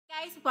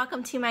Guys,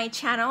 welcome to my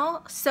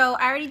channel. So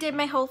I already did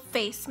my whole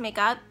face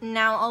makeup.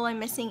 Now all I'm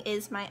missing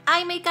is my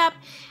eye makeup.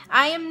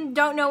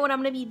 Don't know what I'm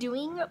gonna be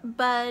doing,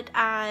 but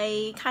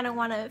I kind of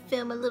want to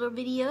film a little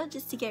video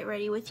just to get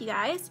ready with you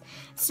guys.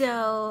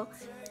 So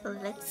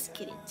let's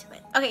get into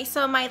it. Okay,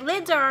 so my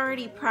lids are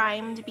already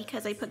primed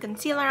because I put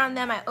concealer on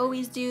them. I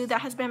always do.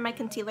 That has been my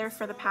concealer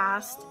for the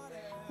past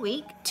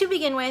week. To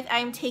begin with,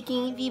 I'm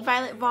taking the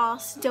Violet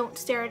Voss Don't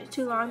Stare at It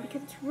Too Long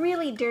because it's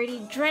really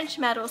dirty Drenched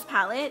Metals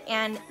palette,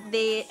 and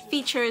they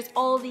features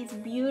all these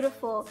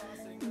beautiful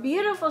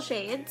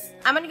shades.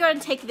 I'm gonna go ahead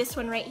and take this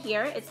one right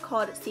here. It's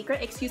called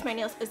Secret. Excuse my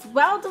nails as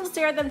well. Don't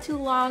stare at them too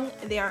long.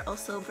 They are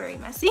also very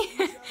messy.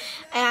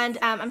 And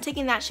I'm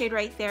taking that shade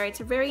right there.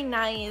 It's a very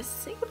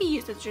nice. It could be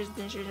used as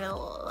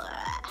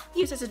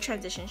a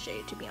transition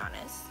shade, to be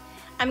honest.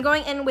 I'm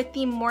going in with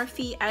the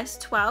Morphe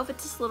S12.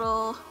 It's this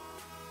little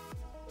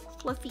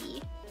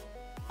fluffy,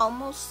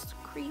 almost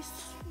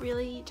crease,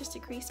 really just a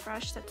crease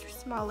brush that's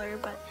smaller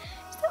but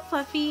still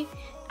fluffy,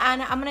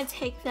 and I'm gonna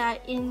take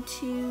that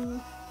into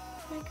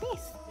my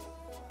crease.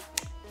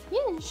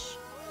 Yes.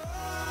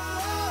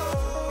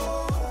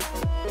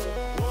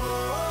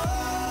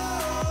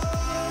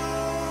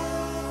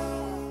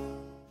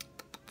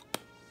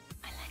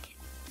 I like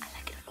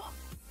it a lot.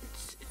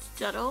 It's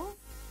subtle,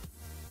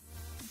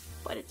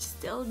 but it's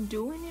still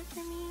doing it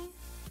for me.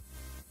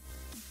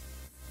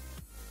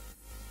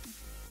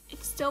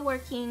 It's still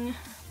working,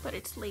 but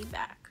it's laid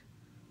back.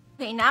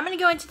 Okay, now I'm gonna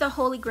go into the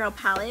Holy Grail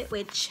palette,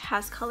 which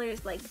has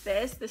colors like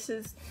this. This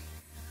is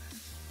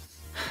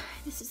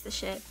the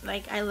shit.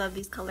 Like, I love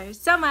these colors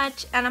so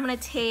much. And I'm gonna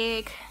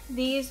take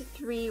these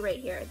three right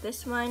here.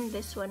 This one,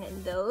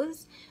 and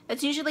those.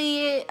 That's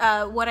usually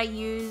what I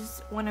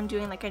use when I'm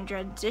doing like a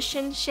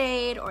transition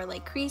shade or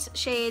like crease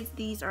shades.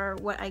 These are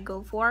what I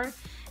go for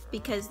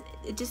because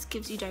it just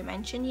gives you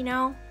dimension, you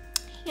know?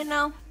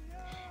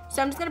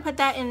 So I'm just gonna put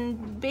that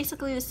in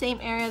basically the same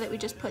area that we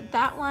just put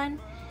that one.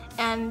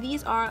 And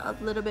these are a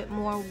little bit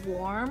more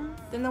warm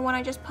than the one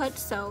I just put.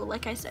 So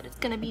like I said, it's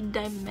gonna be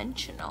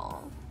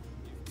dimensional.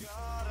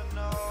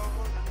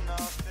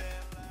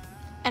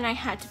 And I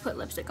had to put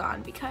lipstick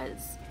on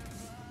because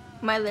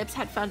my lips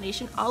had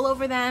foundation all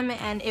over them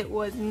and it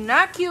was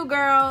not cute,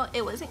 girl.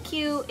 It wasn't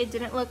cute. It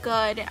didn't look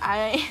good.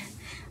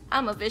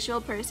 I'm a visual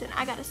person.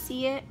 I gotta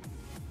see it.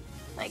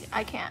 Like,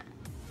 I can't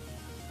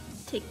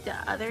take the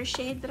other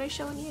shade that I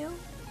showed you,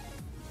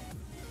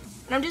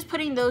 and I'm just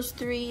putting those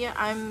three.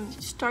 I'm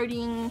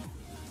starting,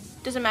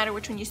 doesn't matter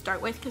which one you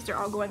start with because they're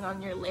all going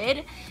on your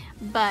lid,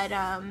 but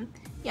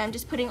yeah, I'm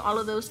just putting all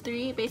of those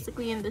three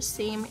basically in the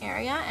same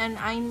area, and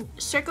I'm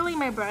circling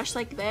my brush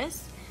like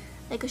this,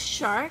 like a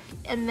shark,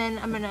 and then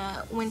I'm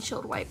gonna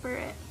windshield wiper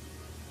it.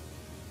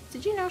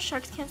 Did you know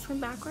sharks can't swim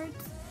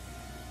backwards?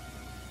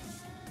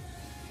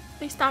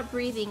 They stop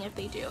breathing if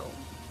they do.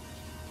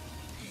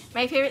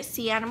 My favorite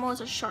sea animal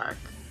is a shark.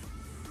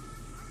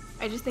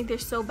 I just think they're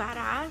so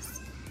badass,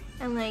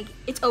 and like,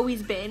 it's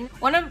always been.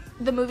 One of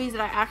the movies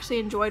that I actually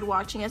enjoyed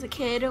watching as a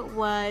kid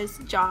was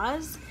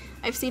Jaws.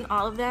 I've seen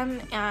all of them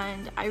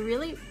and I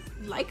really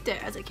liked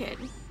it as a kid.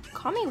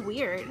 Call me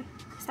weird.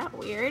 Is that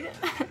weird?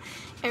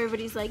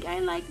 Everybody's like, I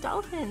like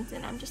dolphins,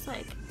 and I'm just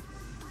like,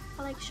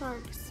 I like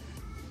sharks.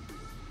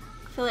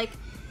 I feel like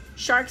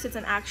sharks is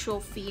an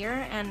actual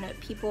fear and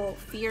people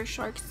fear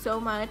sharks so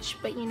much,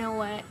 but you know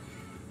what?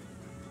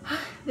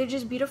 They're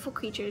just beautiful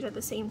creatures at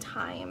the same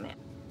time.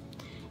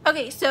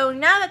 Okay, so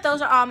now that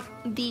those are on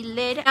the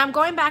lid, I'm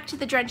going back to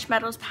the Drenched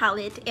Metals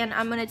palette, and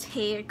I'm gonna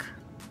take,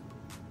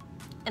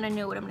 and I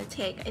know what I'm gonna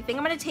take. I think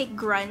I'm gonna take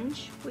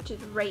Grunge, which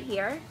is right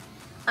here.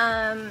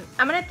 I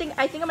think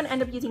I'm gonna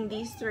end up using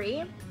these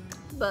three,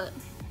 but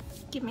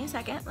give me a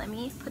second. Let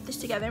me put this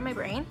together in my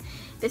brain.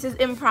 This is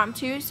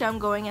impromptu, so I'm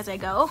going as I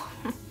go.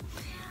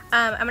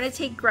 I'm gonna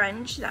take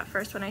Grunge, that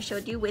first one I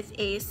showed you, with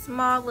a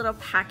small little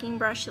packing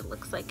brush that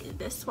looks like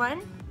this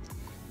one.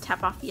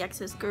 Tap off the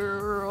excess,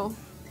 girl.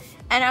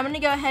 And I'm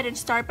gonna go ahead and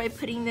start by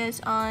putting this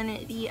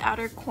on the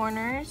outer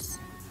corners.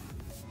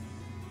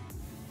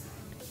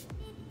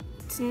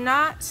 It's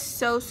not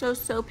so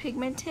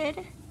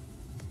pigmented,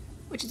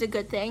 which is a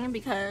good thing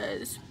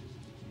because,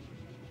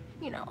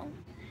 you know.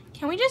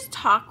 Can we just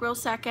talk real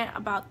second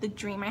about the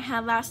dream I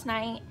had last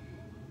night?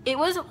 It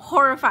was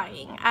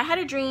horrifying. I had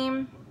a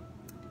dream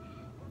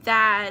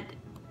that,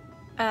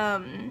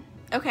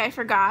 okay, I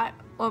forgot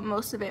what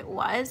most of it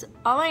was.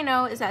 All I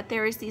know is that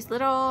there was these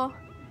little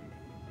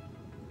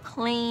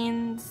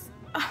planes,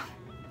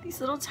 these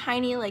little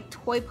tiny like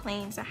toy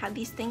planes that had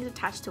these things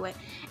attached to it,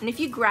 and if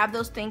you grab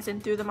those things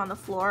and threw them on the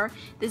floor,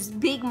 this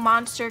big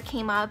monster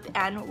came up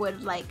and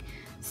would like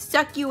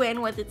suck you in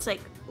with its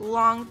like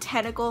long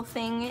tentacle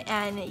thing,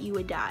 and you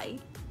would die.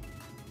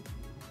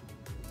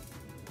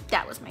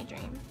 That was my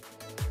dream.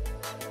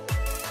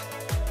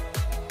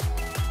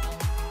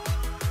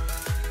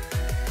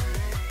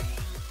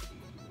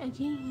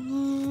 Okay,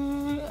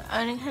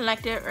 I'm gonna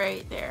collect it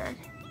right there.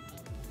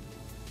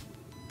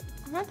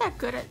 I'm not that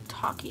good at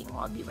talking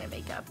while I do my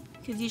makeup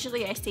because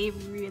usually I stay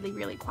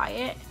really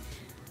quiet.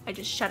 I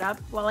just shut up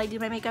while I do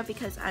my makeup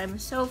because I'm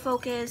so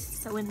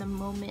focused, so in the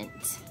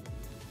moment.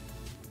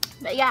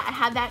 But yeah, I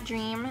had that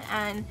dream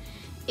and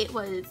it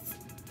was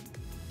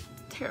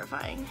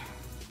terrifying.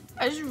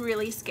 I was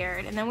really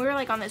scared. And then we were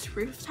like on this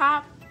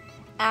rooftop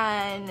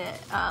and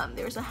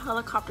there was a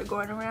helicopter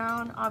going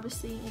around,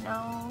 obviously, you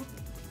know,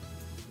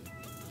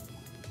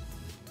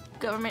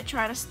 government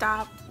trying to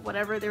stop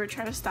whatever they were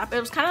trying to stop. It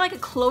was kind of like a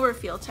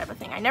Cloverfield type of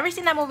thing. I've never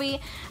seen that movie.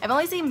 I've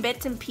only seen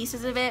bits and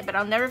pieces of it, but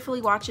I'll never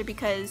fully watch it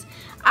because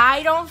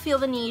I don't feel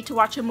the need to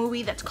watch a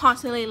movie that's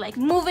constantly like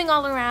moving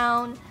all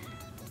around.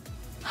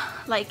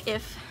 Like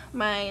if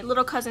my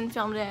little cousin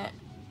filmed it,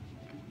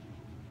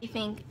 I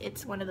think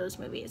it's one of those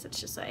movies. It's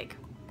just like,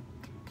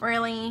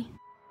 really?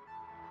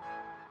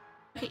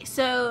 Okay,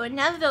 so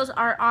now that those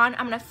are on,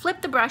 I'm gonna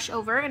flip the brush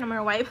over and I'm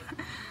gonna wipe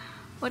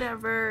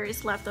whatever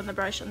is left on the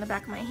brush on the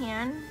back of my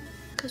hand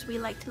because we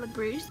like to look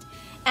bruised.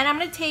 And I'm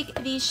gonna take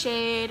the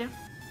shade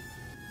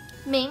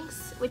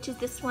Minx, which is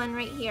this one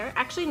right here.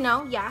 Actually,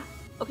 no, yeah.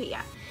 Okay,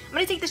 yeah. I'm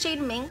gonna take the shade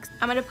Minx.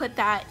 I'm gonna put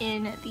that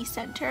in the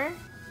center.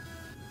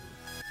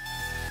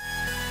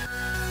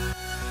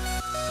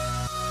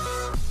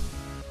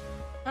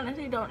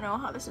 Honestly, don't know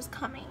how this is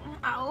coming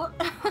out.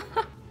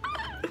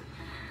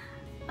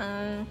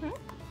 I'm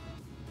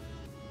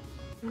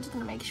just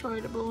gonna make sure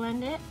to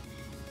blend it.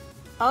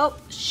 Oh,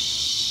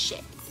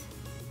 shit.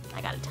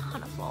 I got a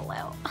ton of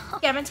fallout.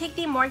 Okay, I'm gonna take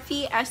the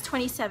Morphe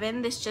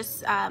S27. This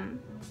just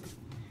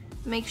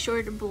make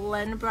sure to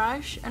blend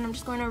brush, and I'm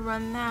just going to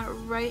run that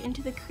right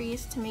into the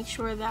crease to make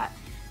sure that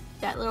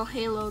that little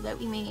halo that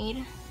we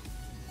made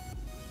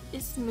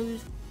is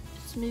smoothed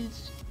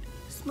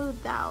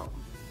out.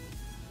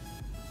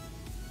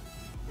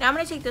 Now I'm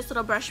going to take this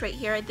little brush right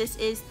here. This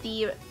is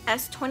the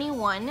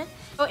S21.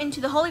 Go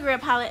into the Holy Grail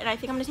palette, and I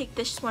think I'm going to take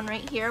this one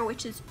right here,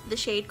 which is the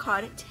shade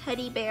called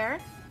Teddy Bear.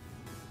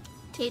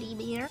 Teddy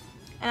Bear.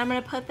 And I'm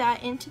going to put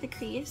that into the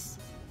crease.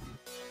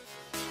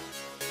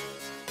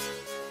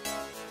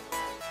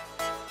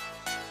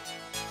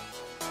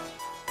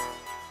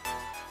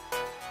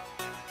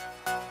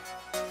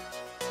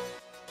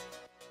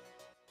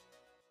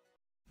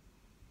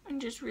 And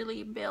just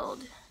really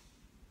build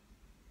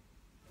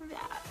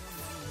that.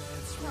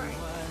 Right.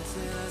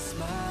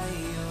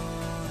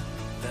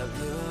 That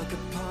look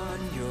upon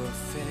your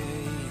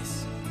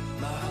face,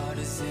 my heart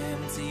is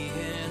empty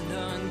and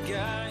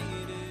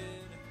unguided.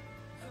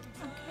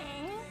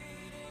 Okay,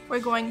 we're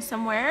going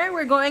somewhere.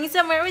 We're going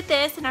somewhere with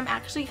this, and I'm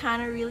actually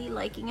kind of really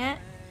liking it.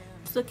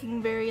 It's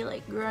looking very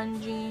like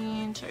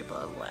grungy type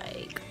of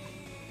like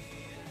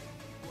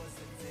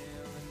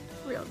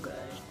real good.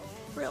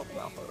 Real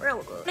good.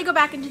 I'm gonna go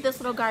back into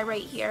this little guy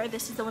right here.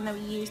 This is the one that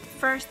we used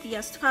first, the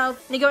S12. I'm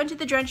gonna go into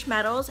the Drenched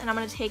Metals, and I'm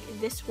gonna take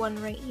this one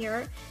right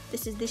here.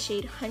 This is the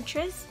shade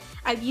Huntress.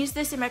 I've used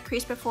this in my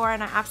crease before,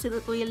 and I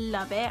absolutely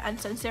love it. And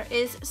since there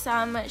is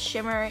some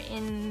shimmer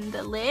in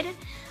the lid,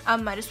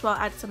 might as well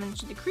add some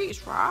into the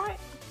crease, right?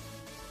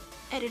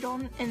 Add it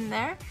on in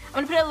there. I'm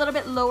gonna put it a little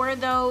bit lower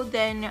though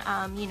than,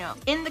 you know,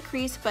 in the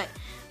crease, but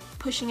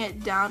pushing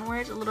it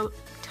downwards a little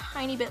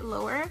tiny bit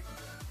lower.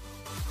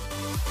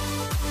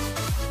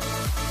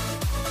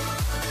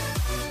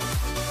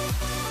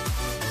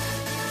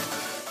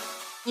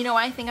 You know,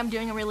 I think I'm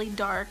doing a really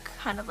dark,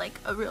 kind of like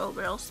a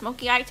real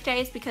smoky eye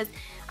today is because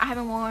I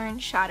haven't worn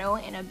shadow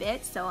in a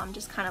bit, so I'm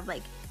just kind of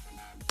like,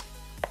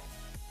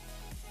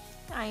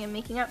 I am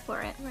making up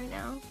for it right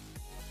now.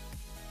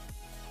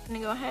 I'm gonna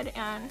go ahead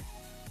and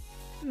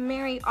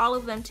marry all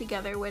of them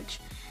together, which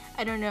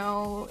I don't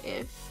know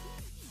if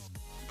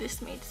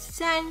this made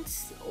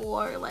sense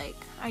or like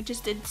I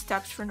just did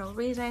steps for no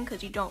reason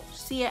because you don't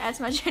see it as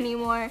much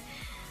anymore.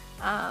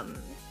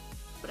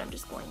 But I'm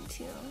just going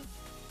to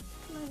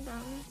blend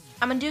them.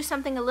 I'm gonna do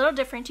something a little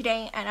different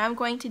today, and I'm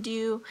going to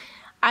do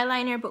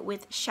eyeliner but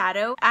with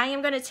shadow. I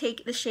am gonna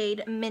take the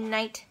shade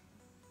Midnight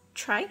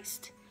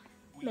Triced.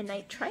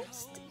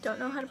 Don't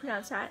know how to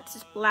pronounce that. It's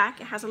just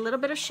black. It has a little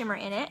bit of shimmer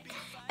in it.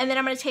 And then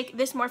I'm gonna take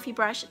this Morphe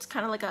brush. It's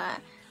kind of like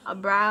a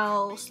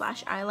brow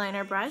slash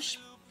eyeliner brush.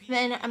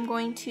 Then I'm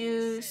going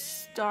to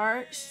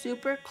start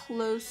super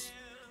close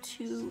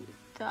to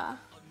the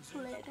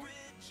lid.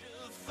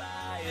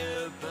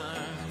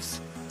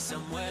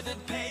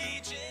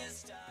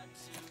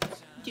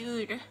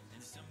 Dude,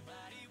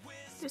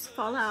 just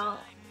fall out.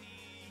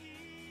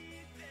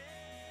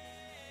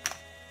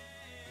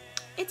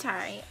 It's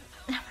alright.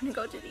 I'm gonna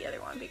go to the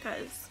other one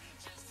because,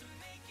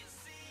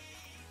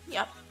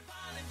 yep.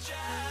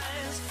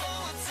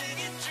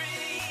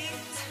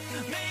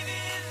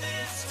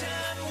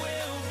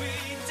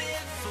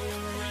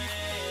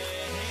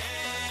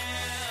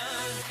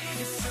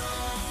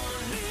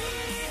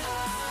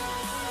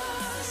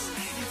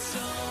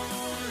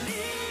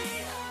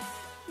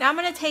 Now I'm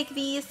going to take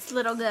this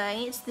little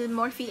guy. It's the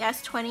Morphe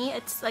S20.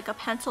 It's like a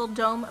pencil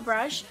dome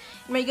brush.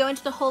 I'm going to go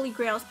into the Holy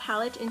Grails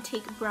palette and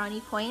take brownie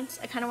points.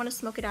 I kind of want to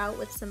smoke it out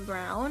with some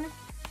brown.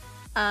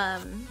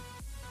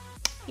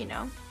 You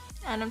know.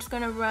 And I'm just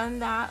going to run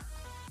that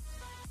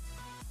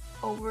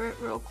over it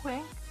real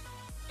quick.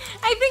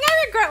 I think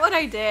I regret what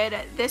I did.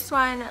 This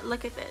one,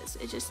 look at this.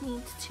 It just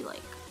needs to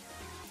like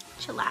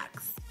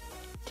chillax.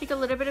 Take a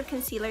little bit of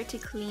concealer to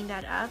clean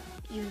that up,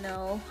 even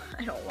though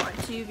I don't want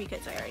to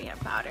because I already have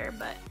powder,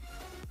 but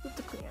I have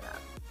to clean it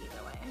up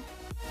either way.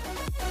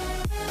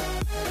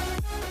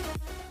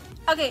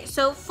 Okay,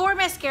 so for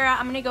mascara,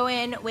 I'm gonna go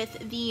in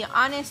with the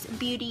Honest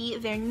Beauty,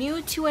 their new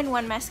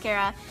 2-in-1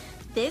 mascara.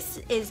 This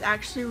is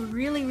actually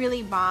really,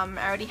 really bomb.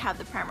 I already have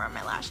the primer on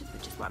my lashes,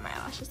 which is why my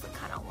lashes look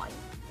kind of white.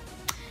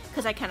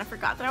 Because I kind of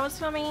forgot that I was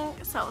filming,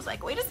 so I was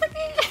like, wait a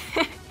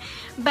second.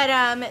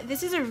 But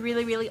this is a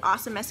really, really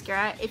awesome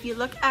mascara. If you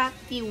look at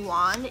the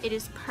wand, it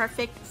is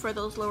perfect for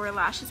those lower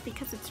lashes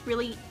because it's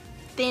really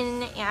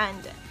thin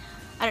and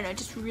I don't know,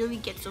 just really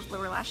gets those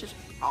lower lashes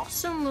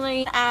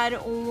awesomely. Add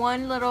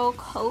one little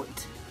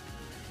coat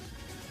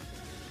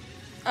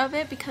of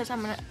it because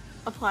I'm gonna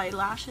apply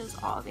lashes,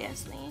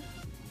 obviously.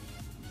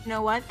 You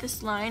know what?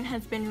 This line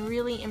has been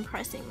really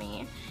impressing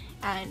me,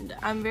 and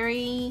I'm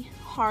very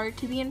hard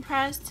to be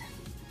impressed.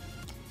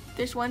 If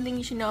there's one thing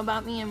you should know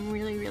about me, I'm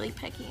really, really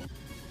picky.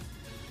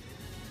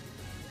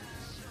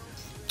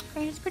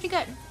 And it's pretty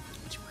good.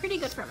 It's pretty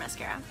good for a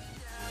mascara.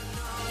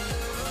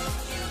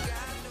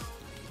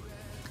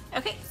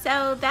 Okay,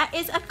 so that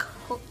is a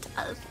coat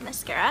of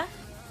mascara.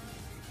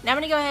 Now I'm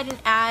gonna go ahead and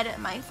add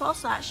my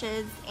false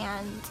lashes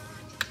and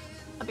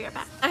I'll be right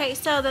back. Okay,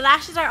 so the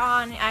lashes are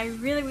on. I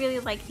really, really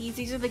like these.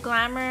 These are the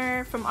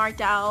Glamour from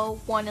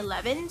Ardell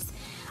 111s.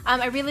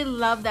 I really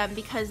love them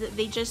because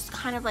they just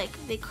kind of like,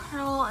 they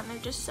curl and they're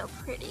just so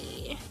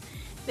pretty.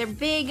 They're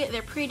big,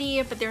 they're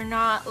pretty, but they're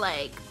not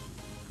like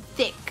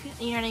thick,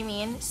 you know what I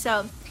mean?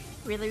 So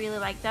really, really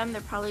like them.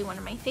 They're probably one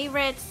of my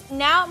favorites.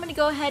 Now I'm gonna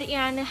go ahead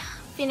and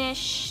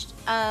finish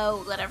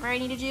whatever I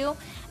need to do. I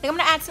think I'm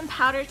gonna add some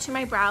powder to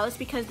my brows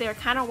because they're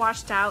kind of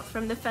washed out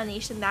from the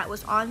foundation that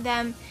was on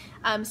them.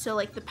 So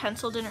like the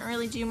pencil didn't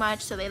really do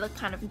much, so they look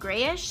kind of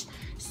grayish.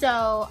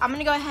 So I'm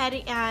gonna go ahead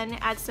and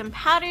add some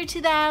powder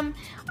to them.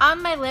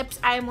 On my lips,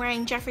 I am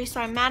wearing Jeffree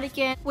Star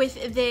Mannequin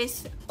with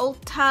this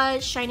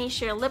Ulta Shiny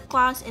Sheer Lip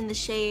Gloss in the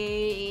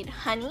shade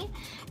Honey.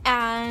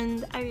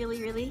 And I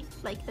really, really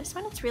like this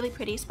one. It's really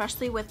pretty,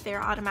 especially with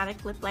their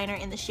automatic lip liner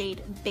in the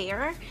shade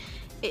Bear.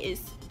 It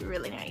is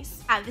really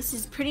nice. This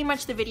is pretty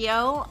much the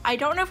video. I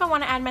don't know if I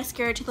want to add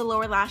mascara to the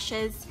lower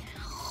lashes.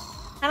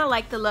 I kind of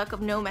like the look of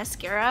no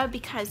mascara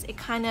because it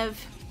kind of,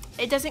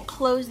 it doesn't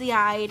close the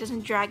eye, it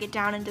doesn't drag it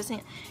down, and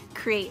doesn't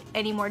create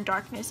any more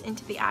darkness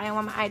into the eye. I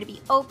want my eye to be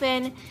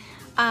open.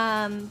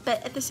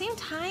 But at the same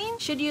time,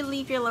 should you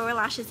leave your lower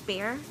lashes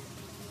bare?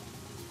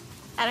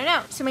 I don't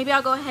know. So maybe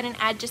I'll go ahead and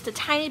add just a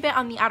tiny bit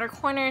on the outer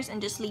corners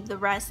and just leave the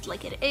rest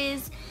like it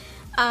is.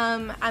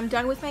 I'm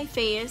done with my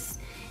face.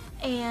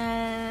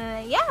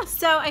 And yeah,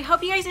 so I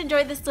hope you guys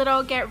enjoyed this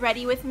little get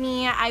ready with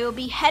me. I will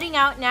be heading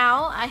out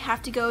now. I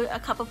have to go a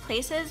couple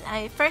places.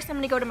 First I'm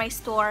going to go to my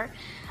store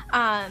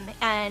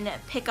and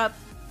pick up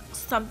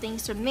some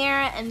things from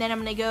there, and then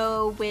I'm going to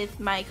go with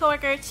my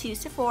coworker to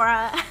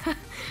Sephora.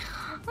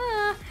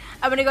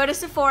 I'm going to go to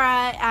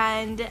Sephora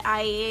and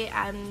I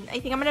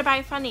think I'm going to buy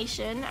a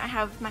foundation. I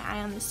have my eye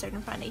on this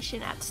certain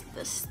foundation at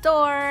the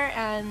store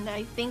and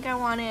I think I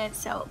want it,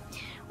 so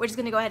we're just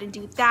going to go ahead and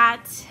do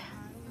that.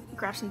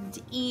 Grab something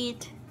to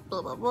eat,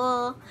 blah blah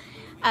blah.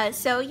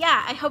 So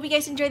yeah, I hope you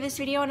guys enjoyed this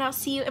video and I'll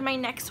see you in my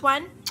next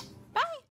one.